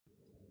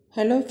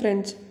Hello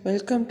friends,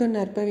 welcome to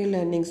Narpavi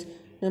Learnings.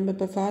 நம்ம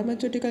இப்போ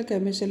Pharmaceutical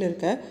Chemistryல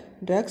இருக்க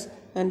drugs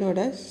அண்டோட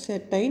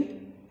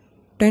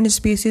certain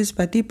species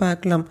பற்றி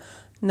பார்க்கலாம்.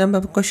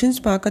 நம்ம questions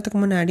பார்க்கறதுக்கு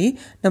முன்னாடி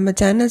நம்ம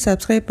சேனல்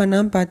சப்ஸ்கிரைப்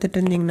பண்ணாமல் பார்த்துட்டு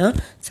இருந்தீங்கன்னா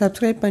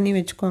சப்ஸ்கிரைப் பண்ணி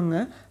வச்சுக்கோங்க.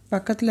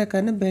 பக்கத்தில்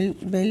இருக்க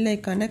பெல்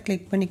ஐக்கானை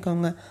கிளிக்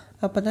பண்ணிக்கோங்க.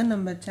 அப்போ தான்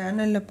நம்ம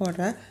சேனலில்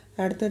போடுற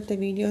அடுத்தடுத்த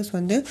வீடியோஸ்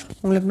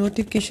உங்களுக்கு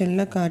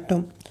நோட்டிஃபிகேஷனில்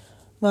காட்டும்.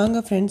 வாங்க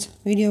ஃப்ரெண்ட்ஸ்,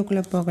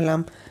 வீடியோக்குள்ளே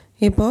போகலாம்.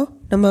 இப்போது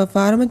நம்ம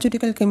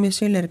ஃபார்மசூட்டிக்கல்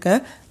கெமிஸ்ட்ரியில் இருக்க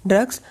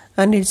ட்ரக்ஸ்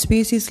அண்ட் இட்ஸ்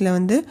ஸ்பீசிஸில்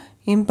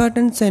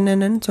இம்பார்ட்டன்ஸ்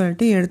என்னென்னு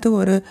சொல்லிட்டு எடுத்து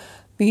ஒரு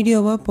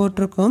வீடியோவாக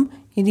போட்டிருக்கோம்.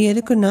 இது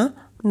எதுக்குன்னா,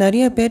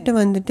 நிறைய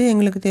பேர்கிட்ட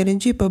எங்களுக்கு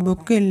தெரிஞ்சு இப்போ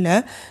புக்கு இல்லை,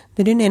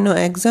 திடீர்னு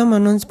எக்ஸாம்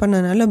அனௌன்ஸ்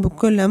பண்ணனால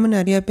புக்கு இல்லாமல்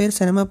நிறையா பேர்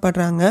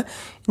சிரமப்படுறாங்க.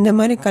 இந்த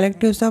மாதிரி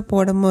கலெக்டிவ்ஸாக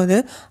போடும்போது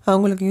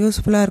அவங்களுக்கு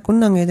யூஸ்ஃபுல்லாக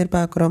இருக்கும்னு நாங்கள்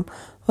எதிர்பார்க்குறோம்.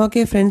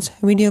 ஓகே ஃப்ரெண்ட்ஸ்,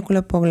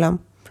 வீடியோக்குள்ளே போகலாம்.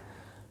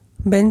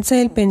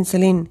 Benzyl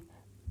penicillin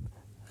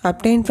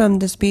obtained from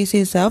the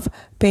species of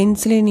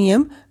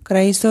Penicillium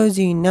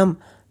chrysogenum.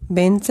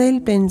 Benzyl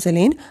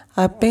penicillin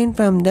obtained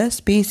from the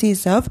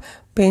species of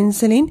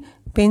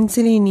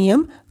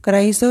Penicillium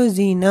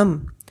chrysogenum.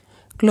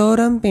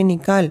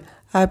 Chloramphenicol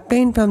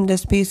obtained from the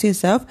species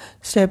of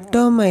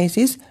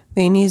Streptomyces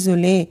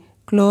venezuelae.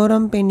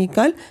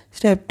 Chloramphenicol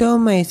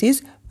Streptomyces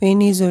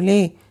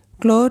venezuelae.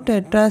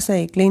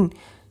 Chlortetracycline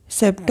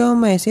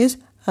Streptomyces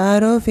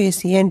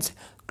aureofaciens.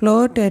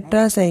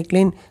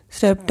 Chlortetracycline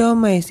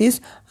Streptomyces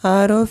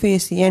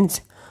aureofaciens.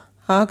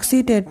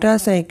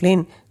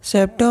 Oxytetracycline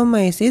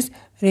Streptomyces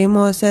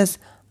ramosus.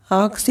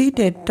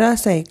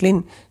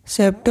 Oxytetracycline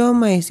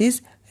Streptomyces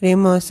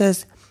ramosus.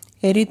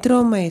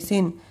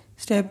 Erythromycin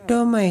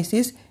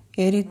Streptomyces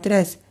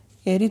erythrus.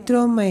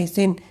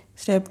 Erythromycin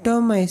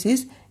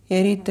Streptomyces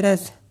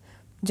erythrus.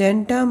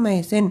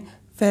 Gentamicin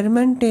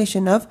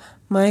fermentation of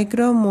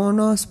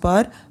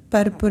Micromonospore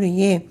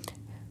purpureae.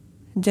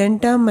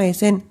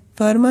 Gentamicin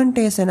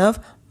fermentation of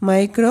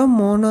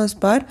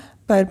Micromonospore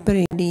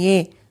purpureae.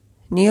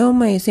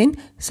 Neomycin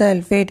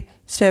sulfate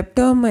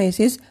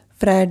Streptomyces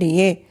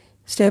fradii.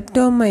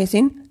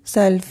 Streptomycin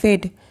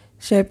sulfate.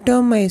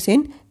 Streptomycin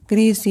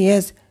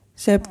griseus.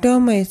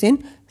 Streptomycin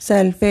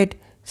sulfate.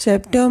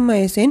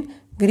 Streptomycin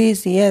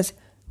griseus.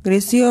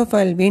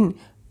 Griseofulvin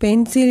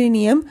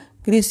Penicillium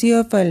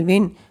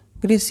griseofulvin.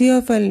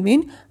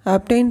 Griseofulvin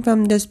obtained from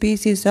the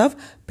species of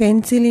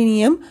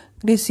Penicillium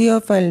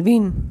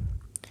griseofulvin.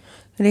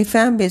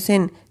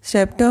 Rifampicin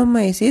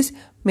Streptomyces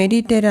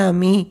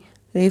mediterrami.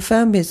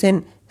 Rifampicin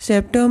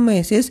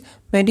Streptomyces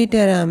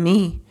mediterrami.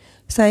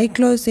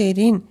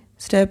 Cycloserine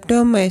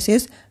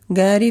Streptomyces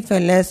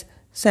garifalus.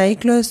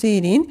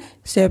 Cycloserine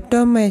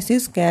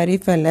Streptomyces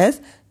garifalus.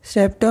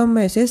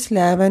 Streptomyces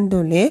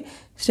lavandulae.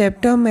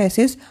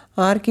 Streptomyces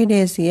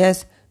orchidaceus.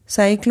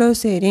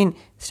 Cycloserine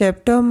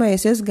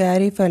Streptomyces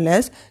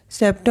garifalus.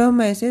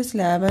 Streptomyces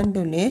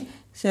lavandulae.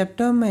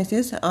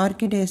 Streptomyces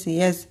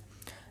orchidaceus.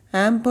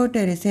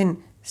 Amphotericin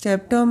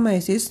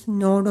Streptomyces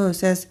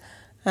nodosus.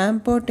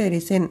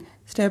 Amphotericin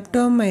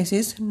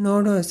Streptomyces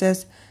nodosus.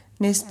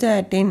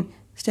 Nystatin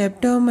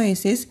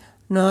Streptomyces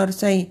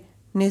norsai.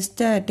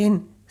 Nystatin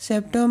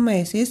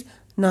Streptomyces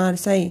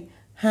norsai.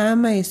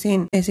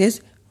 Hamycin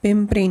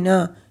pimprina.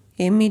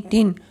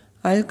 Emitin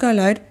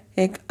alkaloid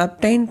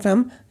obtained from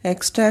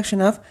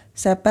extraction of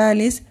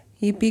Sappalis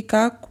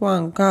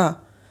ipecacuanha.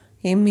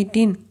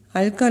 Emitin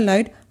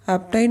alkaloid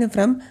obtained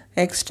from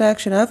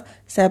extraction of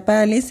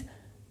Sappalis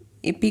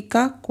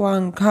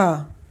ipecacuanha.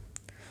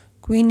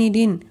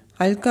 Quinidine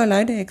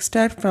alkaloid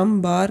extract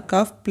from bark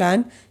of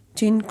plant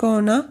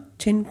Cinchona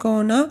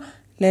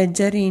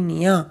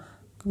legerinea.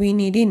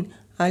 Quinidine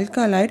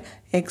alkaloid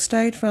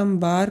extract from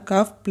bark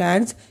of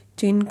plants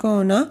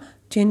Cinchona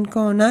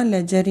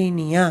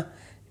legerinea.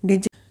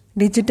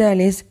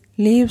 Digitalis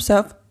leaves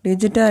of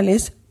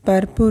Digitalis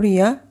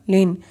purpurea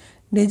lin.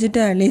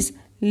 Digitalis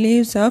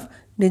leaves of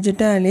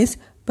Digitalis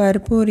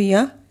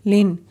purpurea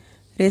lin.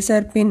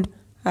 Reserpine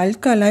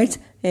alkaloids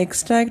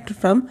extract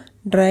from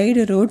dried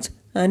roots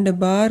and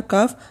bark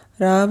of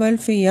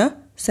Rauwolfia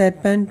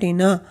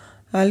serpentina.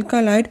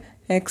 Alkaloid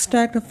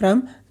extract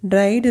from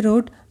dried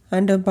root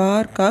and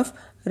bark of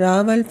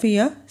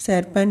Rauwolfia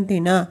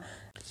serpentina.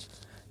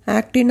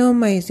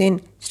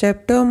 Actinomycin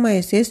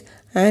Streptomyces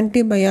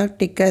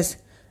antibioticus.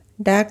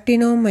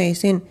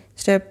 Dactinomycin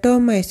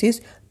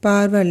Streptomyces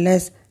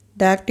parvulus.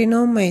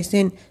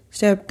 Dactinomycin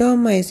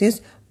Streptomyces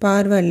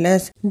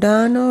parvulus.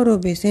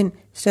 Danorubicin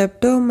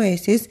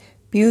Streptomyces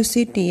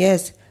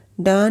pusiteus.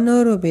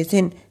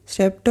 Danorubicin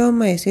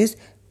Streptomyces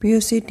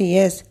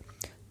pusiteus.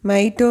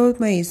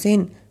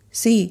 Mitomycin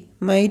C.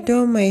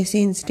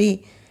 Mitomycin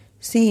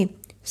C.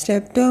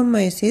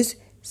 Streptomyces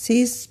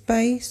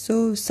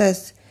spisosus.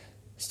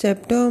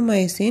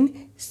 Streptomycin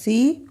C.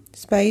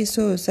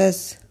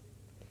 spisosus.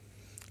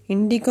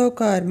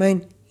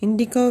 Indicocarmine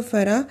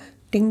Indicofera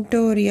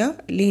tinctoria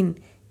lin.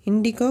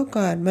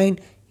 Indicocarmine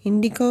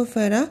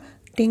Indicofera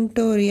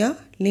tinctoria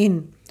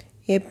lin.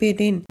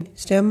 Epidin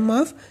stem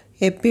of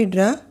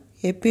Epidra.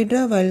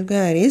 Epidra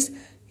vulgaris.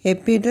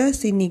 Epidra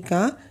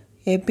sinica.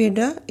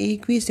 Epidra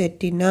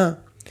equisetina.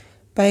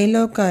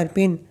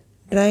 Pilocarpine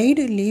dried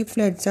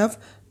leaflets of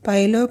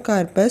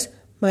Pilocarpus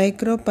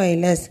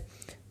micropylus.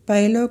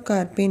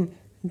 Pilocarpine,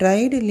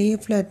 dried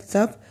leaflets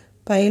of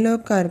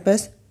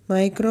Pilocarpus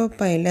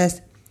micropylus.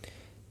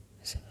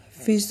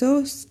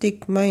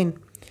 Physostigmine,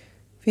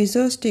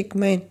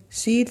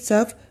 seeds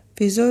of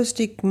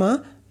Physostigma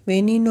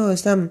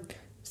venenosum,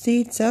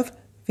 seeds of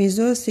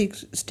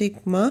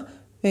Physostigma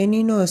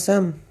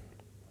venenosum.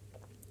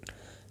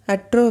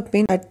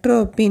 Atropine,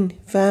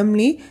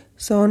 family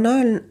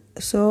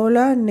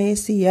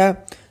Solanaceae.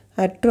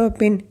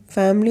 Atropine,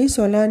 family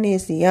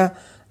Solanaceae.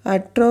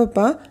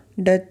 Atropa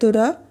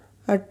datura,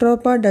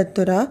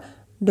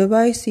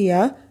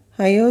 Dubaceae,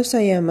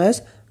 Hyoscyamus,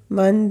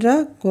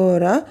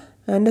 Mandragora,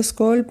 and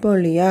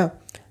Scolpolia.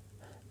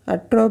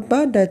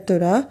 Atropa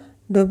datura,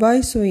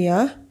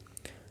 Dubaceae,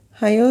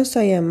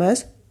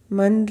 Hyoscyamus,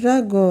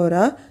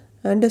 Mandragora,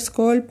 and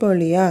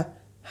Scolpolia.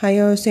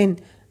 Hyoscine,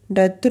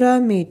 Datura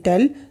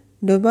metal,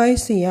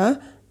 Dubaceae,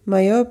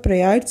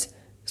 Myopriates,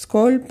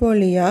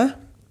 Scolpolia,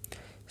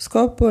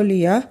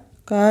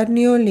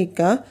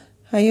 Carniolica,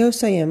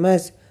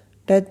 Hyoscyamus.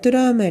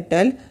 Datura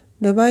metal,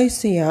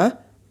 Dubaceae,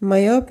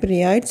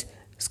 Myopriates,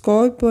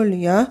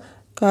 Scolpolia,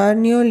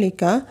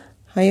 Carniolica,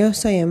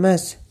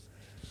 Hyoscyamus.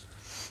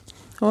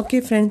 Okay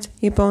friends,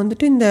 இப்போ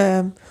வந்துட்டு இந்த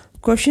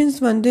questions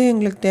வந்து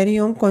எங்களுக்கு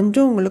தெரியும்,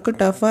 கொஞ்சம் உங்களுக்கு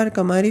டஃப்பாக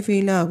இருக்க மாதிரி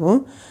ஃபீல் ஆகும்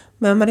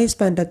மெமரைஸ்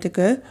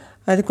பண்ணுறதுக்கு.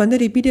 அதுக்கு வந்து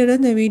ரிப்பீட்டடாக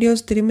இந்த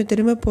வீடியோஸ்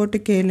திரும்ப போட்டு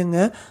கேளுங்க.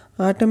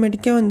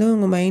 ஆட்டோமேட்டிக்காக வந்து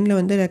உங்கள் மைண்டில்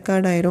வந்து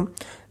ரெக்கார்ட் ஆயிரும்.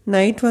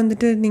 நைட்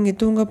வந்துட்டு நீங்கள்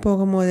தூங்க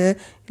போகும்போது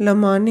இல்லை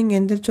மார்னிங்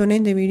எந்திரிச்சோன்னே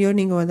இந்த வீடியோ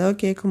நீங்கள் ஏதாவது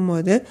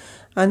கேட்கும்போது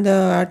அந்த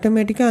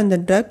ஆட்டோமேட்டிக்காக அந்த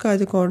ட்ரக்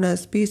அதுக்கான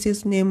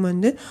ஸ்பீசிஸ் நேம்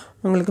வந்து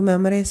உங்களுக்கு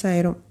மெமரைஸ்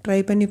ஆயிரும். ட்ரை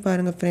பண்ணி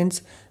பாருங்கள்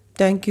ஃப்ரெண்ட்ஸ்.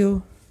 தேங்க்யூ.